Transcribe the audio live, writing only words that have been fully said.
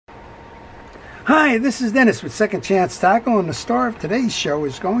Hi, this is Dennis with Second Chance Tackle, and the star of today's show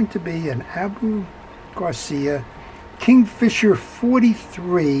is going to be an ABU Garcia Kingfisher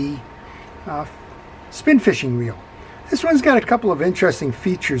 43 spin fishing reel. This one's got a couple of interesting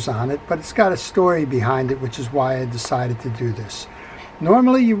features on it, but it's got a story behind it, which is why I decided to do this.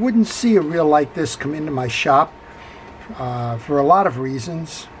 Normally you wouldn't see a reel like this come into my shop for a lot of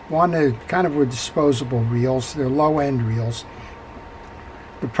reasons. One, they're kind of disposable reels. They're low-end reels.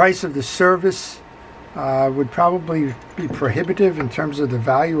 The price of the service would probably be prohibitive in terms of the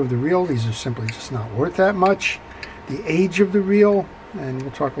value of the reel. These are simply just not worth that much. The age of the reel, and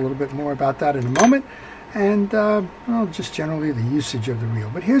we'll talk a little bit more about that in a moment, and well, just generally the usage of the reel.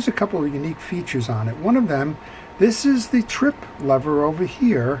 But here's a couple of unique features on it. One of them, this is the trip lever over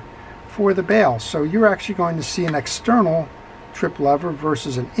here for the bail. So you're actually going to see an external trip lever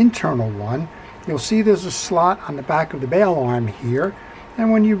versus an internal one. You'll see there's a slot on the back of the bail arm here. And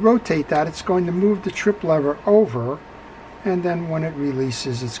when you rotate that, it's going to move the trip lever over, and then when it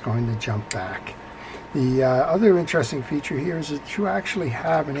releases, it's going to jump back. The other interesting feature here is that you actually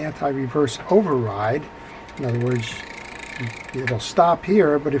have an anti-reverse override. In other words, it'll stop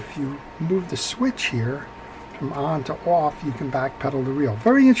here, but if you move the switch here from on to off, you can backpedal the reel.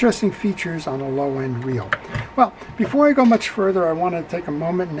 Very interesting features on a low-end reel. Well, before I go much further, I want to take a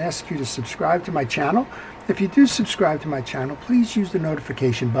moment and ask you to subscribe to my channel. If you do subscribe to my channel, please use the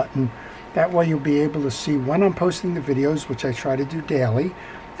notification button. That way you'll be able to see when I'm posting the videos, which I try to do daily,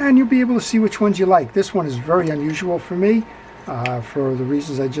 and you'll be able to see which ones you like. This one is very unusual for me for the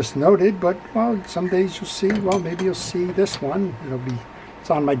reasons I just noted, but well, some days you'll see, well, maybe you'll see this one. It's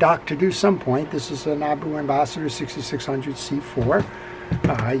on my dock to do some point. This is an ABU Ambassador 6600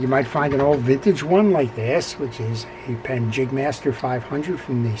 C4. You might find an old vintage one like this, which is a Penn Jigmaster 500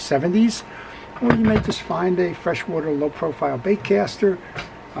 from the 70s. Or you may just find a freshwater low-profile bait caster,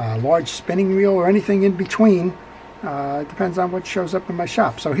 a large spinning reel, or anything in between. It depends on what shows up in my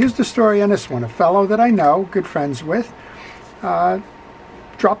shop. So here's the story on this one. A fellow that I know, good friends with,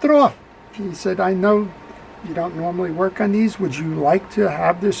 dropped it off. He said, I know you don't normally work on these. Would you like to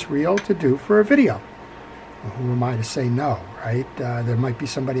have this reel to do for a video? Well, who am I to say no, right? There might be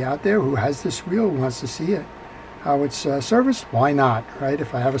somebody out there who has this reel, who wants to see it, how it's serviced. Why not, right?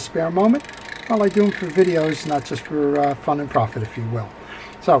 If I have a spare moment, well, I do them for videos, not just for fun and profit, if you will.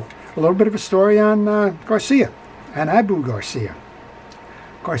 So, a little bit of a story on Garcia and ABU Garcia.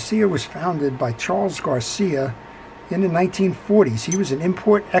 Garcia was founded by Charles Garcia in the 1940s. He was an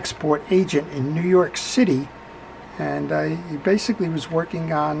import-export agent in New York City, and he basically was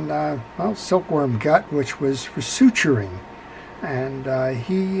working on, well, silkworm gut, which was for suturing. And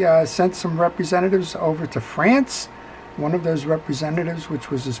he sent some representatives over to France. One of those representatives,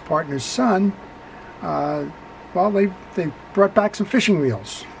 which was his partner's son, well, they brought back some fishing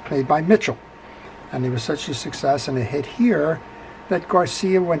reels made by Mitchell. And they were such a success and a hit here that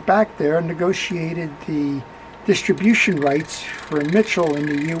Garcia went back there and negotiated the distribution rights for Mitchell in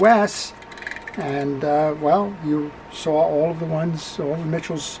the U.S. And, well, you saw all of the ones, all the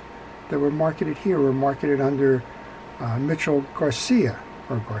Mitchells that were marketed here were marketed under Mitchell Garcia,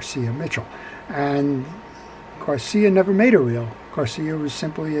 or Garcia Mitchell. And Garcia never made a reel. Garcia was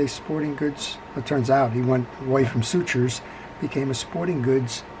simply a sporting goods, it turns out, he went away from sutures, became a sporting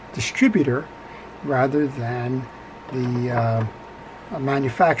goods distributor rather than the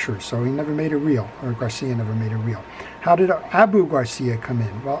manufacturer. So he never made a reel, or Garcia never made a reel. How did ABU Garcia come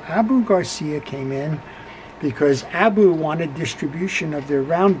in? Well, ABU Garcia came in because ABU wanted distribution of their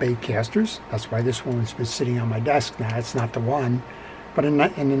round bait casters. That's why this one has been sitting on my desk now. It's not the one. But in the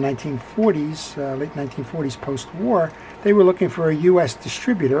 1940s, late 1940s, post-war, they were looking for a U.S.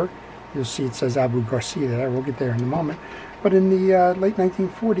 distributor. You'll see it says ABU Garcia there. We'll get there in a moment. But in the late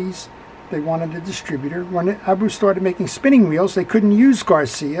 1940s, they wanted a distributor. When ABU started making spinning reels, they couldn't use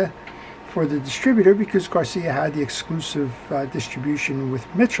Garcia for the distributor because Garcia had the exclusive distribution with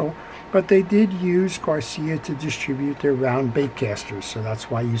Mitchell. But they did use Garcia to distribute their round bait casters. So that's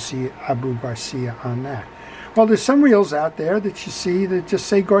why you see ABU Garcia on that. Well, there's some reels out there that you see that just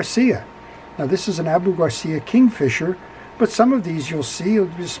say Garcia. Now, this is an ABU Garcia Kingfisher, but some of these you'll see will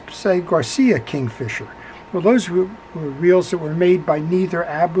just say Garcia Kingfisher. Well, those were reels that were made by neither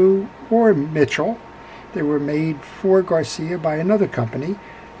ABU or Mitchell. They were made for Garcia by another company,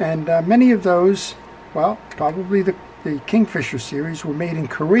 and many of those, well, probably the Kingfisher series were made in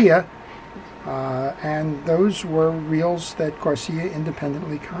Korea, and those were reels that Garcia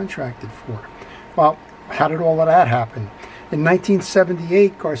independently contracted for. Well, how did all of that happen? In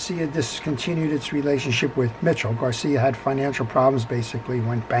 1978, Garcia discontinued its relationship with Mitchell. Garcia had financial problems, basically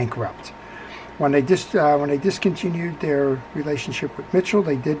went bankrupt. When they discontinued their relationship with Mitchell,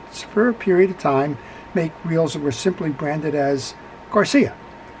 they did, for a period of time, make reels that were simply branded as Garcia.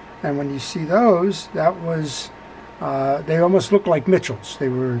 And when you see those, that was, they almost looked like Mitchell's. They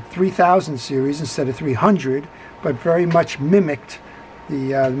were 3000 series instead of 300, but very much mimicked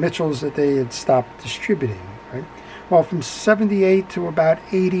the Mitchells that they had stopped distributing. Right? Well, from 78 to about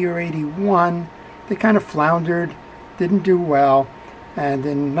 80 or 81, they kind of floundered, didn't do well. And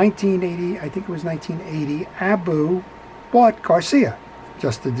in 1980, I think it was 1980, ABU bought Garcia.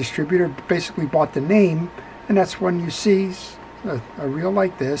 Just the distributor basically bought the name, and that's when you see a reel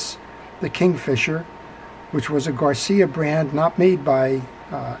like this, the Kingfisher, which was a Garcia brand not made by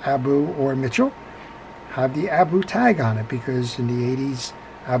ABU or Mitchell, have the ABU tag on it, because in the 80s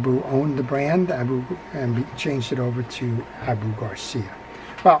ABU owned the brand and changed it over to ABU Garcia.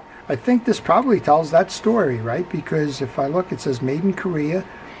 Well, I think this probably tells that story, right? Because if I look, it says made in Korea,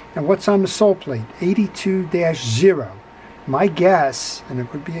 and what's on the sole plate? 82-0. My guess, and it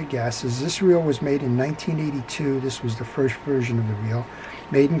would be a guess, is this reel was made in 1982. This was the first version of the reel,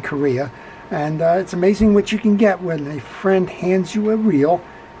 made in Korea. And it's amazing what you can get when a friend hands you a reel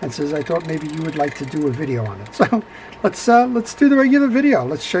and says, I thought maybe you would like to do a video on it. So let's do the regular video.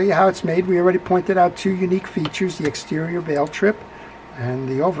 Let's show you how it's made. We already pointed out two unique features, the exterior bail trip and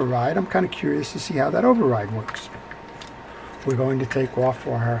the override. I'm kind of curious to see how that override works. We're going to take off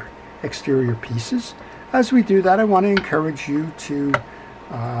our exterior pieces. As we do that, I want to encourage you to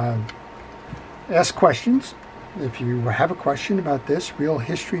ask questions. If you have a question about this reel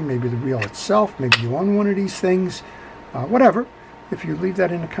history, maybe the reel itself, maybe you own one of these things, whatever, if you leave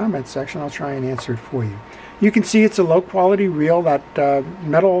that in the comment section, I'll try and answer it for you. You can see it's a low quality reel. That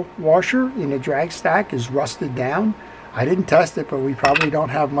metal washer in the drag stack is rusted down. I didn't test it, but we probably don't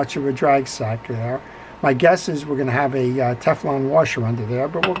have much of a drag stack there. My guess is we're going to have a Teflon washer under there,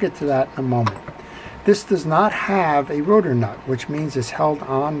 but we'll get to that in a moment. This does not have a rotor nut, which means it's held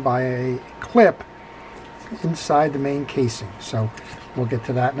on by a clip inside the main casing. So we'll get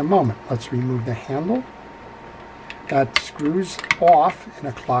to that in a moment. Let's remove the handle. That screws off in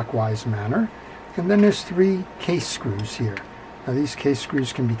a clockwise manner. And then there's 3 case screws here. Now these case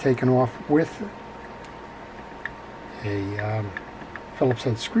screws can be taken off with a Phillips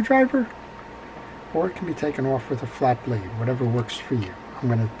head screwdriver, or it can be taken off with a flat blade, whatever works for you. I'm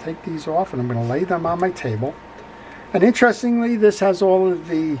going to take these off and I'm going to lay them on my table. And interestingly, this has all of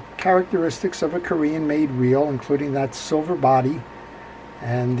the characteristics of a Korean-made reel, including that silver body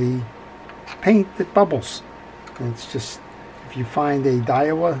and the paint that bubbles. And it's just, if you find a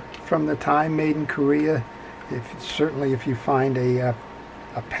Daiwa from the time made in Korea, certainly if you find a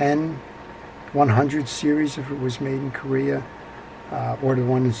Pen 100 series, if it was made in Korea, or the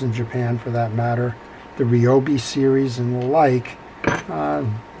ones in Japan for that matter, the Ryobi series and the like,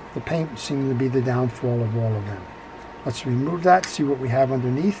 the paint seemed to be the downfall of all of them. Let's remove that, see what we have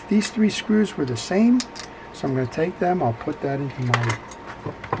underneath. These 3 screws were the same, so I'm going to take them, I'll put that into my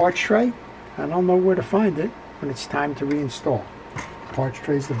parts tray, and I'll know where to find it when it's time to reinstall. Parts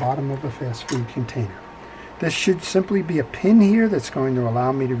tray is the bottom of a fast food container. This should simply be a pin here that's going to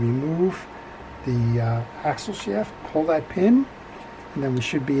allow me to remove the axle shaft, pull that pin, and then we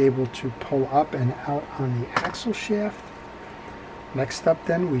should be able to pull up and out on the axle shaft. Next up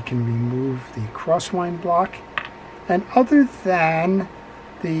then, we can remove the crosswind block. And other than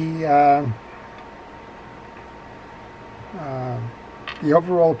the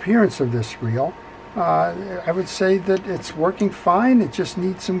overall appearance of this reel, I would say that it's working fine. It just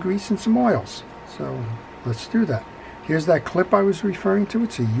needs some grease and some oils. So let's do that. Here's that clip I was referring to.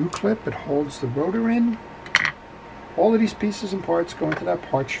 It's a U-clip. It holds the rotor in. All of these pieces and parts go into that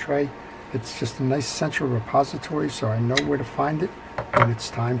parts tray. It's just a nice central repository, so I know where to find it when it's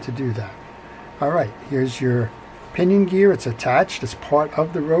time to do that. All right, here's your pinion gear. It's attached. It's part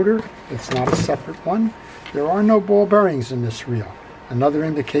of the rotor. It's not a separate one. There are no ball bearings in this reel. Another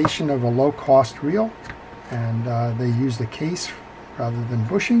indication of a low-cost reel, and they use the case rather than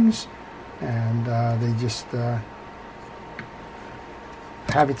bushings, and they just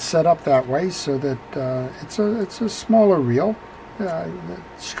have it set up that way so that it's a smaller reel,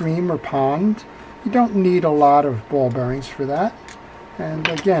 stream or pond. You don't need a lot of ball bearings for that. And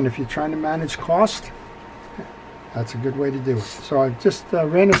again, if you're trying to manage cost, that's a good way to do it. So I've just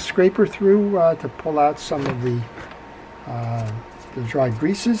ran a scraper through to pull out some of the dry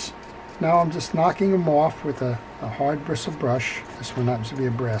greases. Now I'm just knocking them off with a hard bristle brush. This one happens to be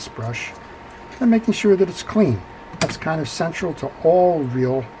a brass brush. And making sure that it's clean. That's kind of central to all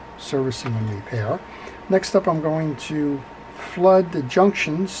reel servicing and repair. Next up, I'm going to flood the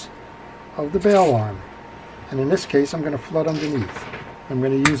junctions of the bail arm. And in this case, I'm going to flood underneath. I'm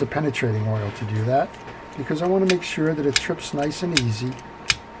going to use a penetrating oil to do that because I want to make sure that it trips nice and easy.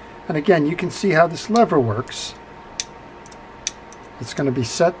 And again, you can see how this lever works. It's going to be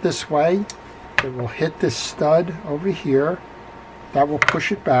set this way. It will hit this stud over here. That will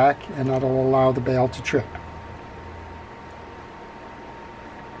push it back, and that'll allow the bail to trip.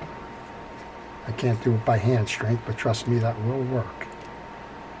 I can't do it by hand strength, but trust me, that will work.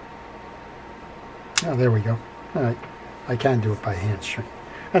 Oh, there we go. All right, I can do it by hand strength.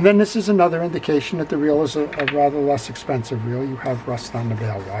 And then this is another indication that the reel is a rather less expensive reel. You have rust on the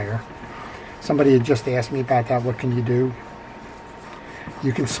bail wire. Somebody had just asked me about that. What can you do?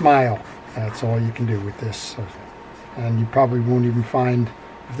 You can smile. That's all you can do with this. And you probably won't even find,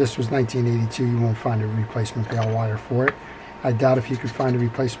 if this was 1982, you won't find a replacement bail wire for it. I doubt if you could find a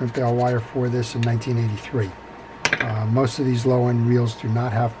replacement bail wire for this in 1983. Most of these low-end reels do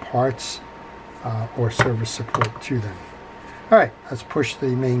not have parts or service support to them. All right, let's push the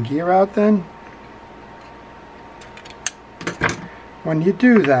main gear out then. When you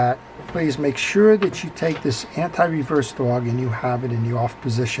do that, please make sure that you take this anti-reverse dog and you have it in the off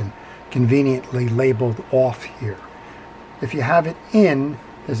position, conveniently labeled off here. If you have it in,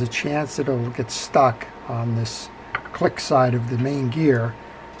 there's a chance that it'll get stuck on this click side of the main gear,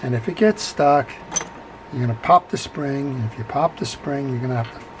 and if it gets stuck, you're going to pop the spring, and if you pop the spring, you're going to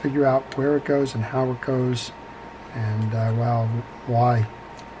have to figure out where it goes and how it goes, and well, why,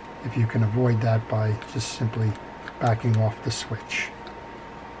 if you can avoid that by just simply backing off the switch.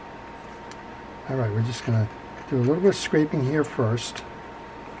 Alright, we're just going to do a little bit of scraping here first.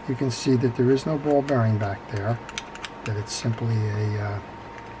 You can see that there is no ball bearing back there, that it's simply a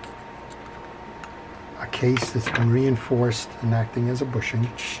case that's been reinforced and acting as a bushing.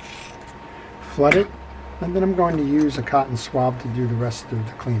 Flood it, and then I'm going to use a cotton swab to do the rest of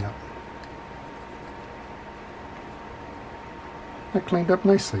the cleanup. That cleaned up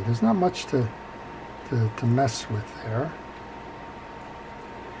nicely. There's not much to mess with there.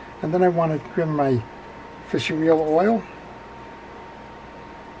 And then I want to grab my fishing reel oil.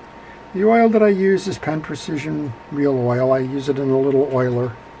 The oil that I use is Penn Precision Reel Oil. I use it in a little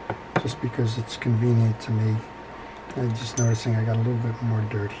oiler just because it's convenient to me. I'm just noticing I got a little bit more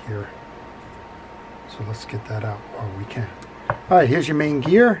dirt here. So let's get that out while we can. Alright, here's your main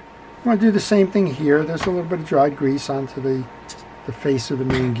gear. I'm going to do the same thing here. There's a little bit of dried grease onto the face of the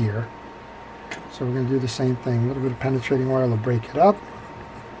main gear. So we're going to do the same thing. A little bit of penetrating oil to break it up.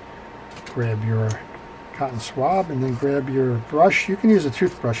 Grab your cotton swab and then grab your brush. You can use a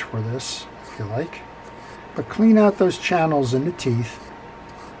toothbrush for this if you like. But clean out those channels in the teeth,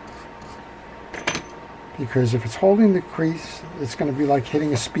 because if it's holding the crease, it's going to be like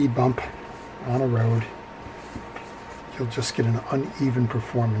hitting a speed bump on a road. You'll just get an uneven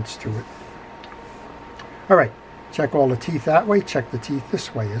performance to it. Alright, check all the teeth that way, check the teeth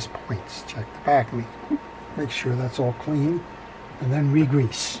this way as points. Check the back, make sure that's all clean, and then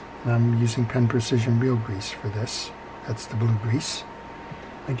re-grease. And I'm using Penn Precision Reel Grease for this. That's the blue grease.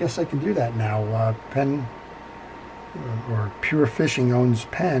 I guess I can do that now. Penn or Pure Fishing owns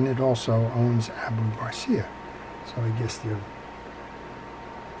Penn. It also owns ABU Garcia. So I guess they're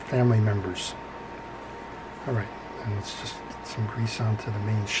family members. Alright, and let's just get some grease onto the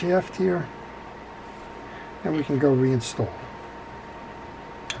main shaft here. And we can go reinstall.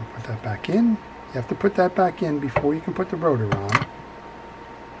 And put that back in. You have to put that back in before you can put the rotor on.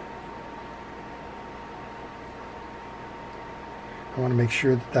 I want to make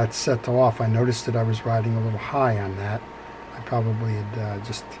sure that that's set to off. I noticed that I was riding a little high on that. I probably had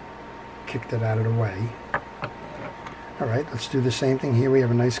just kicked it out of the way. Alright, let's do the same thing here. We have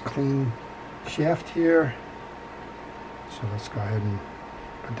a nice clean shaft here. So let's go ahead and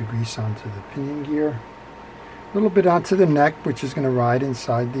put the grease onto the pinion gear. A little bit onto the neck, which is going to ride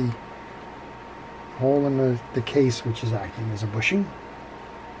inside the hole in the case, which is acting as a bushing.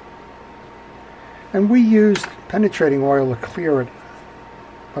 And we used penetrating oil to clear it,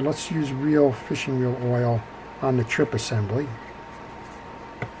 but let's use real fishing reel oil on the trip assembly.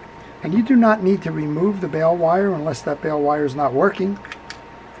 And you do not need to remove the bail wire unless that bail wire is not working.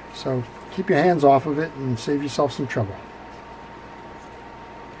 So keep your hands off of it and save yourself some trouble.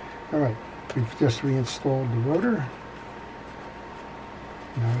 Alright, we've just reinstalled the rotor.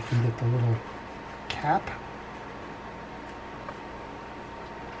 Now we can get the little cap.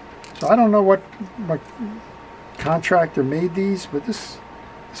 So I don't know what contractor made these, but this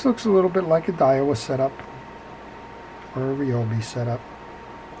looks a little bit like a Daiwa setup or a Ryobi setup.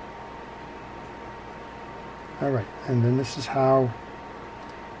 Alright, and then this is how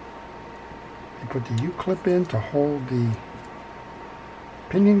you put the U-clip in to hold the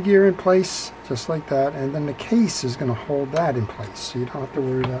pinion gear in place, just like that, and then the case is going to hold that in place, so you don't have to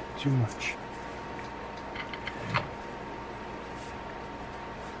worry about too much.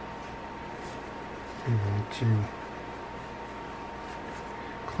 We're going to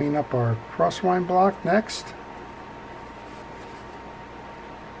clean up our crosswind block next.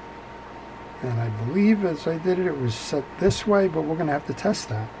 And I believe as I did it, it was set this way, but we're going to have to test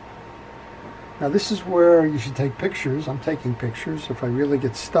that. Now this is where you should take pictures. I'm taking pictures. If I really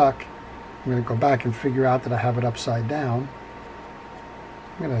get stuck, I'm going to go back and figure out that I have it upside down.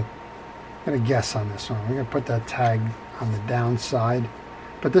 I'm going to guess on this one. We're going to put that tag on the down side.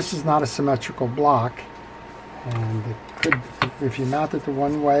 But this is not a symmetrical block. And it could, if you mount it the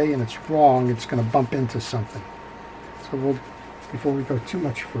one way and it's wrong, it's going to bump into something. So before we go too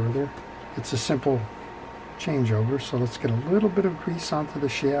much further, it's a simple changeover. So let's get a little bit of grease onto the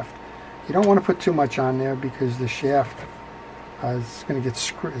shaft. You don't want to put too much on there because the shaft is going to get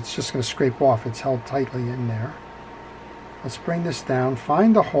it's just going to scrape off. It's held tightly in there. Let's bring this down,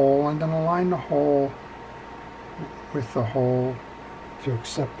 find the hole, and then align the hole with the hole to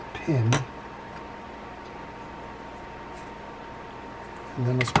accept the pin. And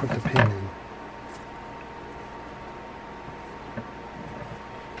then let's put the pin in.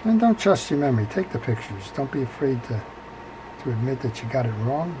 And don't trust your memory. Take the pictures. Don't be afraid to admit that you got it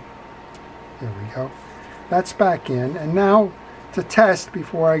wrong. There we go. That's back in. And now to test,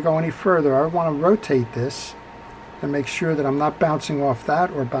 before I go any further, I want to rotate this and make sure that I'm not bouncing off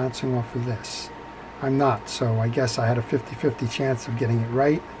that or bouncing off of this. I'm not, so I guess I had a 50-50 chance of getting it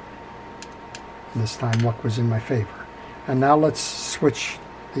right. And this time luck was in my favor. And now let's switch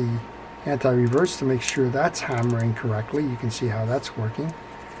the anti-reverse to make sure that's hammering correctly. You can see how that's working.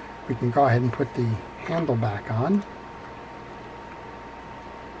 We can go ahead and put the handle back on.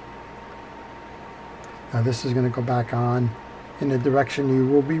 Now this is going to go back on in the direction you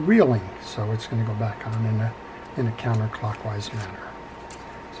will be reeling, so it's going to go back on in a counterclockwise manner.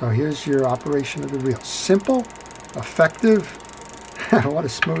 So here's your operation of the reel. Simple, effective. What a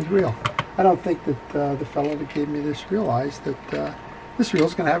smooth reel. I don't think that the fellow that gave me this realized that this reel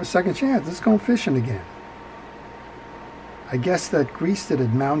is going to have a second chance. It's going fishing again. I guess that grease that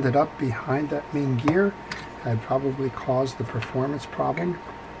had mounted up behind that main gear had probably caused the performance problem.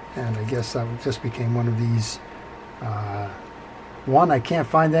 And I guess that just became one of these, one, I can't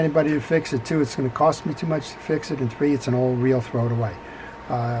find anybody to fix it. Two, it's going to cost me too much to fix it. And three, it's an old reel, throw it away.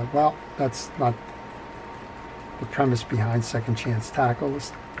 Well, that's not the premise behind Second Chance Tackle.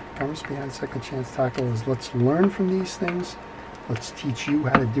 The premise behind Second Chance Tackle is let's learn from these things. Let's teach you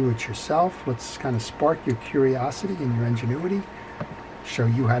how to do it yourself. Let's kind of spark your curiosity and your ingenuity. Show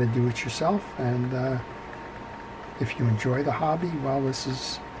you how to do it yourself. And if you enjoy the hobby, well, this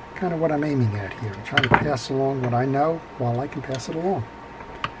is kind of what I'm aiming at here. I'm trying to pass along what I know while I can pass it along.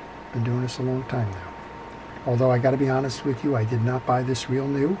 Been doing this a long time now. Although I got to be honest with you, I did not buy this reel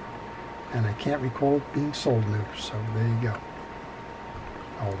new, and I can't recall it being sold new. So there you go.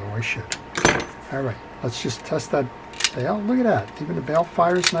 Although I should. All right, let's just test that bail. Look at that. Even the bail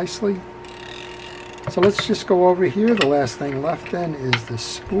fires nicely. So let's just go over here. The last thing left then is the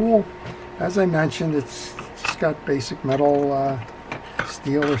spool. As I mentioned, it's just got basic metal,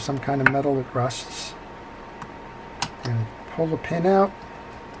 steel or some kind of metal that rusts. And pull the pin out.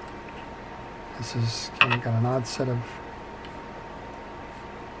 This is kind of got an odd set of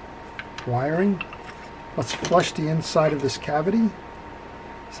wiring. Let's flush the inside of this cavity.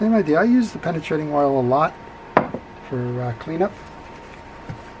 Same idea. I use the penetrating oil a lot for cleanup.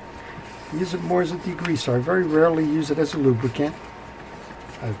 I use it more as a degreaser. I very rarely use it as a lubricant.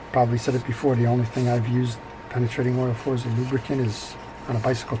 I've probably said it before, the only thing I've used penetrating oil for as a lubricant is on a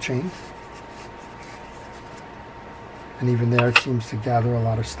bicycle chain. And even there it seems to gather a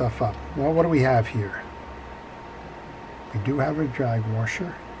lot of stuff up. Well, what do we have here? We do have a drag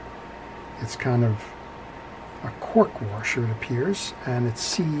washer. It's kind of a cork washer, it appears, and it's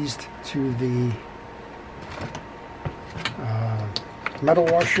seized to the metal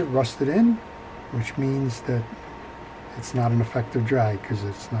washer, rusted in, which means that it's not an effective drag because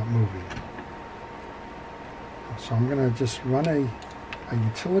it's not moving. So I'm going to just run a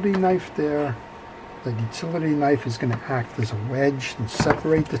utility knife there. The utility knife is going to act as a wedge and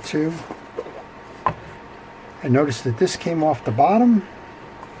separate the two. I noticed that this came off the bottom.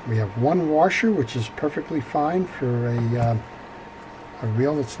 We have one washer, which is perfectly fine for a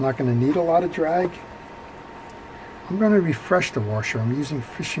reel that's not going to need a lot of drag. I'm going to refresh the washer. I'm using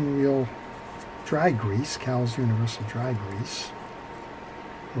fishing reel dry grease, Cal's Universal Dry Grease.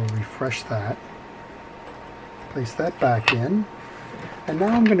 We'll refresh that. Place that back in. And now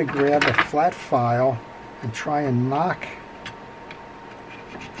I'm going to grab a flat file and try and knock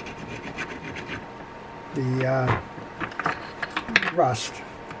the rust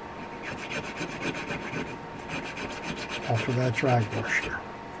off of that drag washer.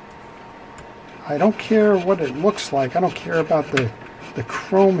 I don't care what it looks like. I don't care about the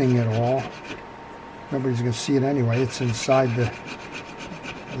chroming at all. Nobody's going to see it anyway. It's inside the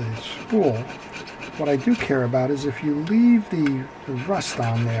spool. What I do care about is if you leave the rust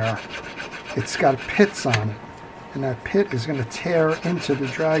on there, it's got pits on it. And that pit is going to tear into the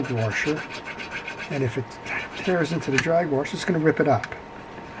drag washer. And if it tears into the drag washer, it's going to rip it up.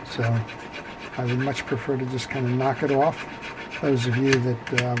 So I would much prefer to just kind of knock it off. Those of you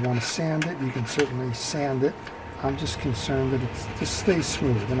that want to sand it, you can certainly sand it. I'm just concerned that it just stays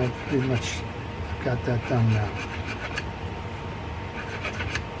smooth, and I've pretty much got that done now.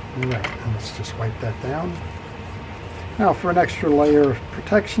 Alright, and let's just wipe that down. Now for an extra layer of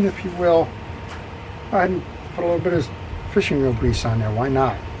protection, if you will, go ahead and put a little bit of fishing reel grease on there. Why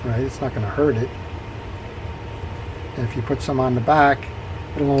not? Right? It's not going to hurt it. And if you put some on the back,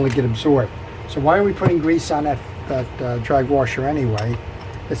 it'll only get absorbed. So why are we putting grease on that drag washer anyway?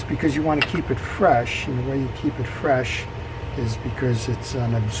 It's because you want to keep it fresh, and the way you keep it fresh is because it's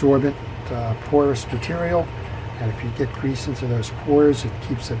an absorbent, porous material, and if you get grease into those pores, it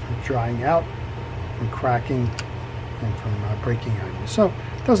keeps it from drying out, from cracking, and from breaking on you. So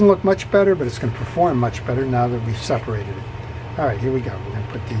it doesn't look much better, but it's going to perform much better now that we've separated it. All right, here we go. We're going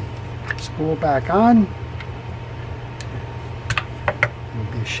to put the spool back on. It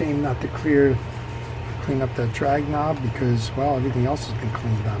would be a shame not to clean up that drag knob because, well, everything else has been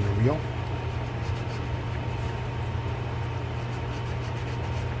cleaned on the wheel.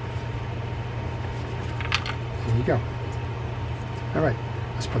 There you go. All right,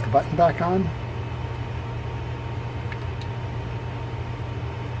 let's put the button back on.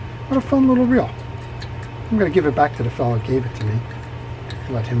 What a fun little reel. I'm going to give it back to the fellow who gave it to me.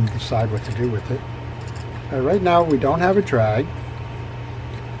 Let him decide what to do with it. Right now we don't have a drag.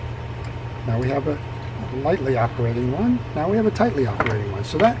 Now we have a lightly operating one. Now we have a tightly operating one.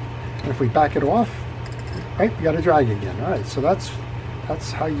 So that, and if we back it off, right, we got a drag again. All right, so that's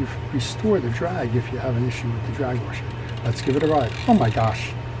how you restore the drag if you have an issue with the drag washer. Let's give it a ride. Oh my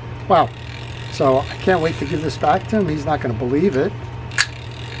gosh. Wow. So I can't wait to give this back to him. He's not going to believe it.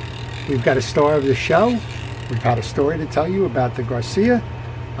 We've got a star of the show. We've had a story to tell you about the Garcia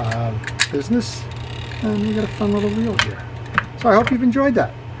business, and we got a fun little reel here. So I hope you've enjoyed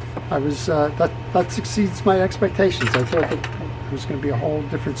that. I was that exceeds my expectations. I thought that it was going to be a whole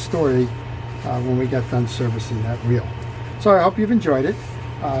different story when we got done servicing that reel. So I hope you've enjoyed it.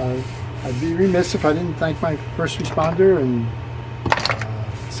 I'd be remiss if I didn't thank my first responder and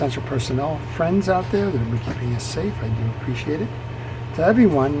essential personnel friends out there that have been keeping us safe. I do appreciate it. To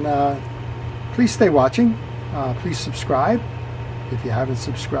everyone, please stay watching. Please subscribe if you haven't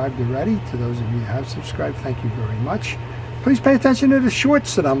subscribed already. To those of you who have subscribed, thank you very much. Please pay attention to the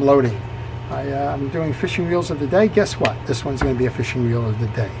shorts that I'm loading. I'm doing fishing reels of the day. Guess what? This one's going to be a fishing reel of the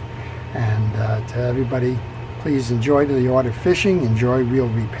day. And to everybody, please enjoy the art of fishing. Enjoy reel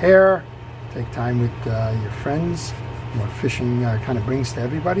repair. Take time with your friends. What fishing kind of brings to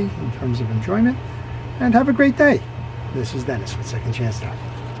everybody in terms of enjoyment. And have a great day. This is Dennis with Second Chance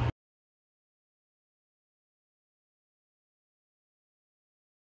Tackle.